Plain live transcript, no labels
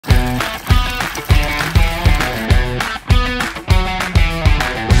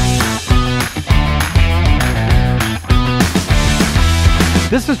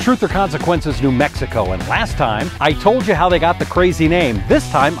This is Truth or Consequences, New Mexico, and last time I told you how they got the crazy name. This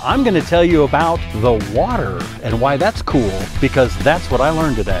time I'm going to tell you about the water and why that's cool, because that's what I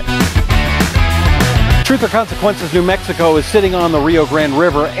learned today. Truth or Consequences, New Mexico is sitting on the Rio Grande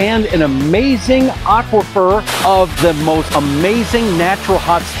River and an amazing aquifer of the most amazing natural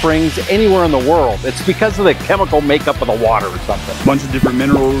hot springs anywhere in the world. It's because of the chemical makeup of the water or something. A bunch of different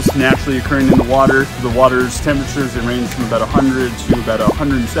minerals naturally occurring in the water. The water's temperatures, they range from about 100 to about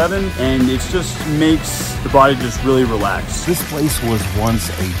 107, and it just makes the body just really relax. This place was once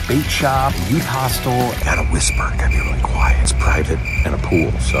a bait shop, a youth hostel. Gotta whisper, gotta be really quiet. It's private and a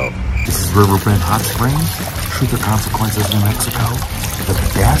pool, so. This is Riverbend Hot Springs, Truth or Consequences, New Mexico. The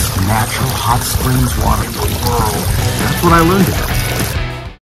best natural hot springs water in the world. That's what I learned today.